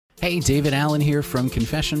Hey, David Allen here from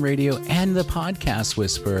Confession Radio and the Podcast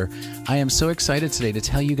Whisperer. I am so excited today to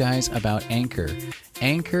tell you guys about Anchor.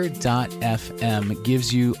 Anchor.fm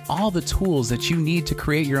gives you all the tools that you need to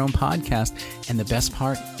create your own podcast, and the best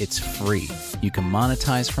part, it's free. You can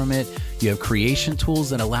monetize from it. You have creation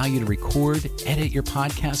tools that allow you to record, edit your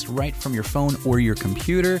podcast right from your phone or your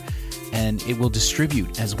computer, and it will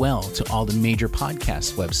distribute as well to all the major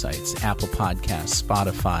podcast websites, Apple Podcasts,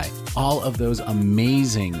 Spotify, all of those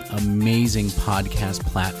amazing podcast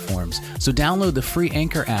platforms. So download the free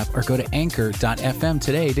Anchor app or go to anchor.fm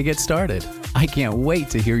today to get started. I can't wait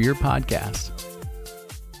to hear your podcast.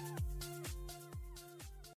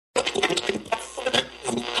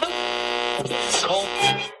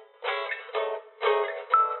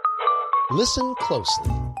 Listen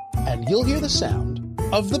closely, and you'll hear the sound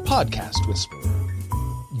of the Podcast Whisperer.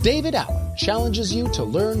 David Allen challenges you to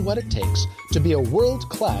learn what it takes to be a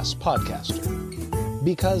world-class podcaster,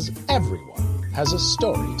 because everyone has a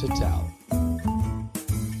story to tell.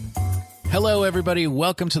 Hello, everybody.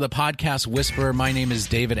 Welcome to the Podcast Whisperer. My name is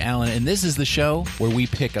David Allen, and this is the show where we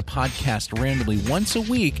pick a podcast randomly once a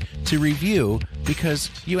week to review because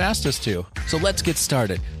you asked us to. So let's get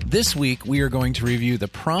started. This week, we are going to review the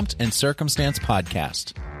Prompt and Circumstance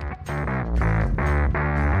podcast.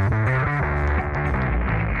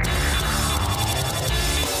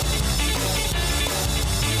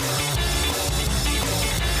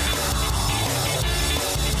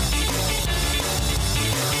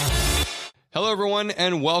 Hello, everyone,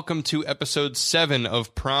 and welcome to episode 7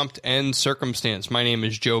 of Prompt and Circumstance. My name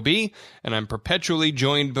is Joe B., and I'm perpetually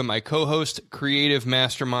joined by my co-host, creative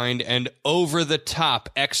mastermind, and over-the-top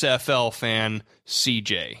XFL fan,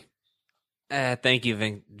 CJ. Thank you,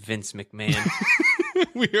 Vince McMahon.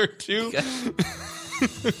 We are two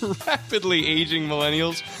rapidly aging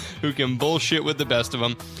millennials who can bullshit with the best of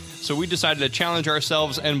them. So we decided to challenge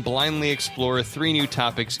ourselves and blindly explore 3 new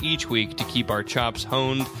topics each week to keep our chops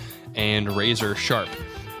honed and razor sharp.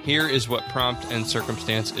 Here is what Prompt and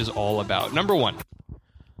Circumstance is all about. Number 1.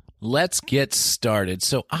 Let's get started.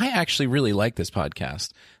 So I actually really like this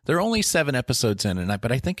podcast. There are only 7 episodes in,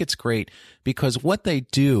 but I think it's great because what they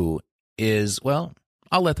do is, well,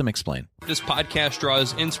 I'll let them explain. This podcast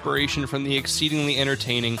draws inspiration from the exceedingly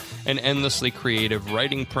entertaining and endlessly creative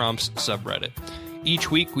Writing Prompts subreddit.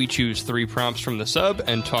 Each week, we choose 3 prompts from the sub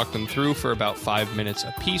and talk them through for about 5 minutes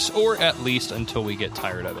apiece, or at least until we get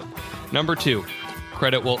tired of it. Number 2,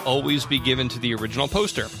 credit will always be given to the original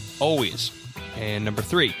poster. Always. And number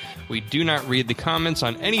 3, we do not read the comments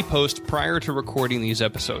on any post prior to recording these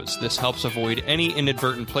episodes. This helps avoid any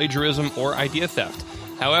inadvertent plagiarism or idea theft.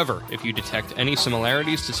 However, if you detect any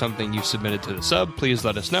similarities to something you submitted to the sub, please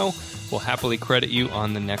let us know. We'll happily credit you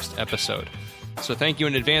on the next episode. So thank you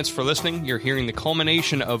in advance for listening. You're hearing the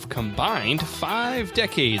culmination of combined 5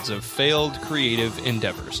 decades of failed creative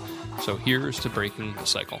endeavors. So here's to breaking the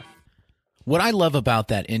cycle. What I love about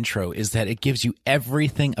that intro is that it gives you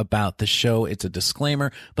everything about the show. It's a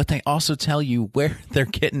disclaimer, but they also tell you where they're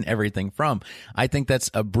getting everything from. I think that's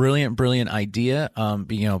a brilliant idea,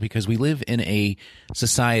 because we live in a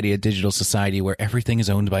society, a digital society, where everything is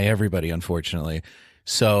owned by everybody, unfortunately.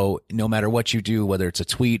 So no matter what you do, whether it's a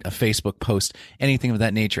tweet, a Facebook post, anything of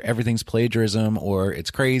that nature, everything's plagiarism or it's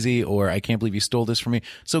crazy or I can't believe you stole this from me.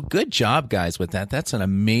 So good job, guys, with that. That's an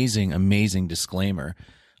amazing disclaimer.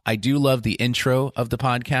 I do love the intro of the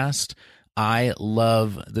podcast. I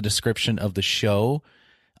love the description of the show.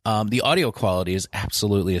 The audio quality is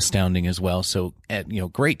absolutely astounding as well. So,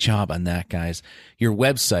 great job on that, guys. Your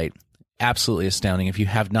website, absolutely astounding. If you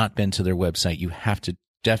have not been to their website, you have to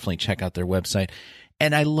definitely check out their website.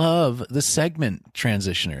 And I love the segment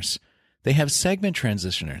transitioners. They have segment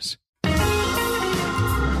transitioners.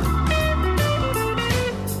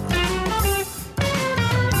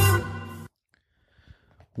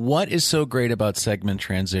 What is so great about segment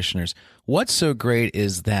transitioners? What's so great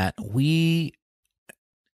is that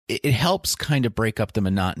it helps kind of break up the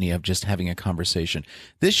monotony of just having a conversation.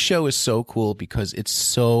 This show is so cool because it's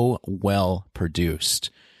so well produced.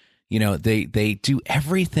 They do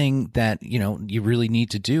everything that, you really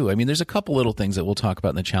need to do. I mean, there's a couple little things that we'll talk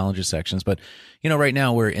about in the challenges sections, but, right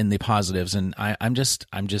now we're in the positives, and I'm just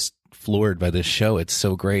floored by this show. It's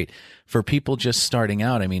so great. For people just starting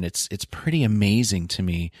out, I mean, it's pretty amazing to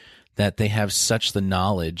me that they have such the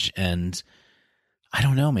knowledge, and I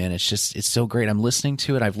don't know, man. It's so great. I'm listening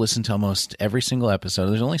to it. I've listened to almost every single episode.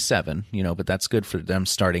 There's only 7, but that's good for them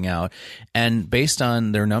starting out. And based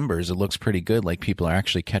on their numbers, it looks pretty good. Like people are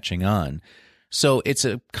actually catching on. So it's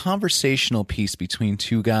a conversational piece between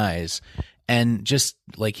 2 guys. And just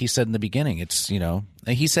like he said in the beginning, it's,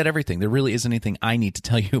 he said everything. There really isn't anything I need to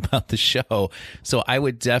tell you about the show. So I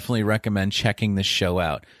would definitely recommend checking this show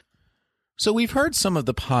out. So we've heard some of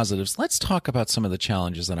the positives. Let's talk about some of the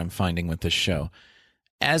challenges that I'm finding with this show.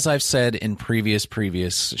 As I've said in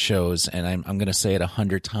previous shows, and I'm going to say it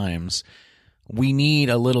 100 times, we need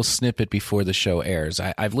a little snippet before the show airs.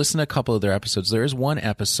 I've listened to a couple of their episodes. There's one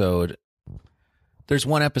episode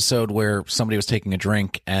where somebody was taking a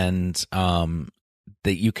drink and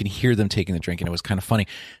that you can hear them taking the drink, and it was kind of funny.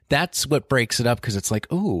 That's what breaks it up, because it's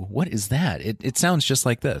like, ooh, what is that? It sounds just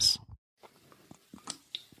like this.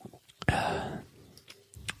 It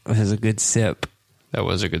was a good sip. That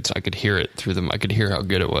was a good. I could hear it through them. I could hear how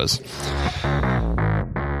good it was.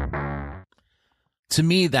 To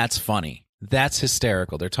me, that's funny. That's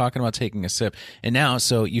hysterical. They're talking about taking a sip, and now,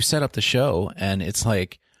 so you set up the show, and it's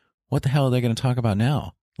like, what the hell are they going to talk about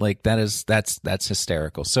now? Like, that's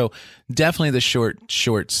hysterical. So definitely the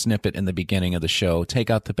short snippet in the beginning of the show. Take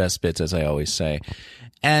out the best bits, as I always say,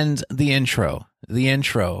 and the intro. Oh, the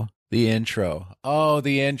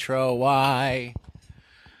intro. Why?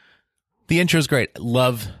 The intro's great.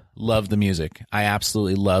 Love the music. I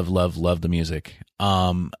absolutely love the music.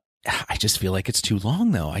 I just feel like it's too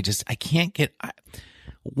long, though. I can't get.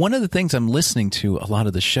 One of the things I'm listening to a lot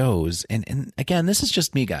of the shows, and again, this is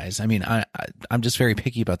just me, guys. I mean, I'm just very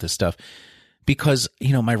picky about this stuff because,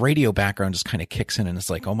 my radio background just kind of kicks in, and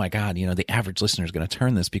it's like, oh my God, the average listener is going to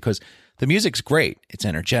turn this, because the music's great. It's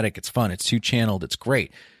energetic. It's fun. It's 2-channeled. It's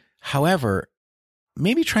great. However,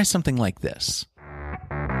 maybe try something like this.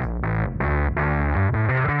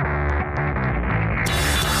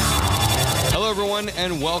 Hello, everyone,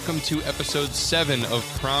 and welcome to episode 7 of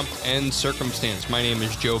Prompt and Circumstance. My name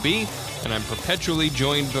is Joe B, and I'm perpetually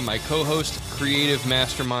joined by my co-host, creative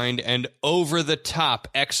mastermind, and over-the-top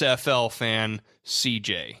XFL fan,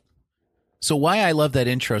 CJ. So why I love that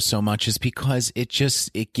intro so much is because it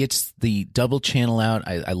gets the double channel out.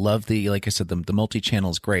 I love like I said, the multi-channel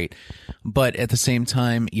is great, but at the same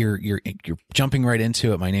time, you're jumping right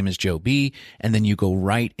into it. My name is Joe B, and then you go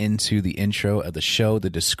right into the intro of the show, the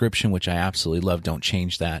description, which I absolutely love. Don't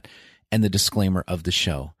change that, and the disclaimer of the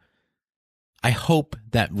show. I hope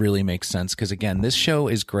that really makes sense, because again, this show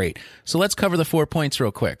is great. So let's cover the 4 points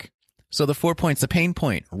real quick. So the 4 points, the pain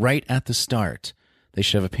point right at the start. They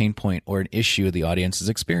should have a pain point or an issue the audience is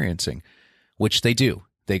experiencing, which they do.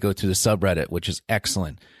 They go through the subreddit, which is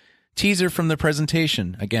excellent. Teaser from the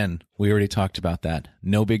presentation. Again, we already talked about that.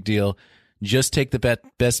 No big deal. Just take the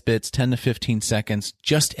best bits, 10 to 15 seconds,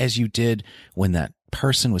 just as you did when that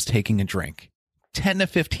person was taking a drink. 10 to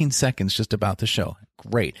 15 seconds just about the show.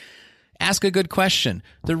 Great. Ask a good question.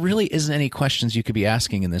 There really isn't any questions you could be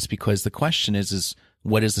asking in this, because the question is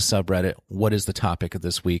what is the subreddit? What is the topic of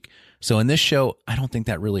this week? So in this show, I don't think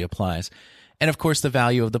that really applies. And of course, the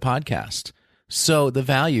value of the podcast. So the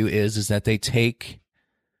value is that they take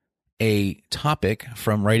a topic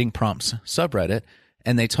from Writing Prompts subreddit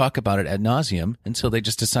and they talk about it ad nauseum until they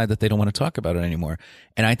just decide that they don't want to talk about it anymore.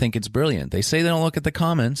 And I think it's brilliant. They say they don't look at the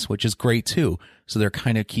comments, which is great too. So they're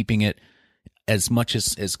kind of keeping it as much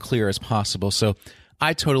as clear as possible. So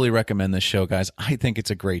I totally recommend this show, guys. I think it's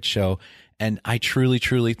a great show. And I truly,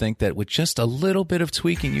 truly think that with just a little bit of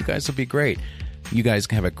tweaking, you guys will be great. You guys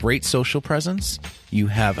have a great social presence. You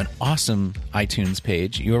have an awesome iTunes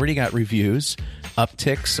page. You already got reviews,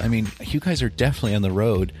 upticks. I mean, you guys are definitely on the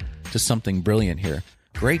road to something brilliant here.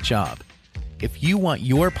 Great job. If you want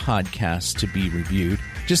your podcast to be reviewed,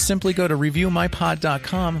 just simply go to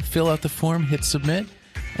reviewmypod.com, fill out the form, hit submit,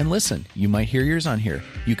 and listen. You might hear yours on here.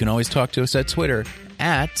 You can always talk to us at Twitter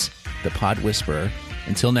at The Pod Whisperer.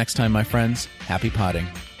 Until next time, my friends, happy podding.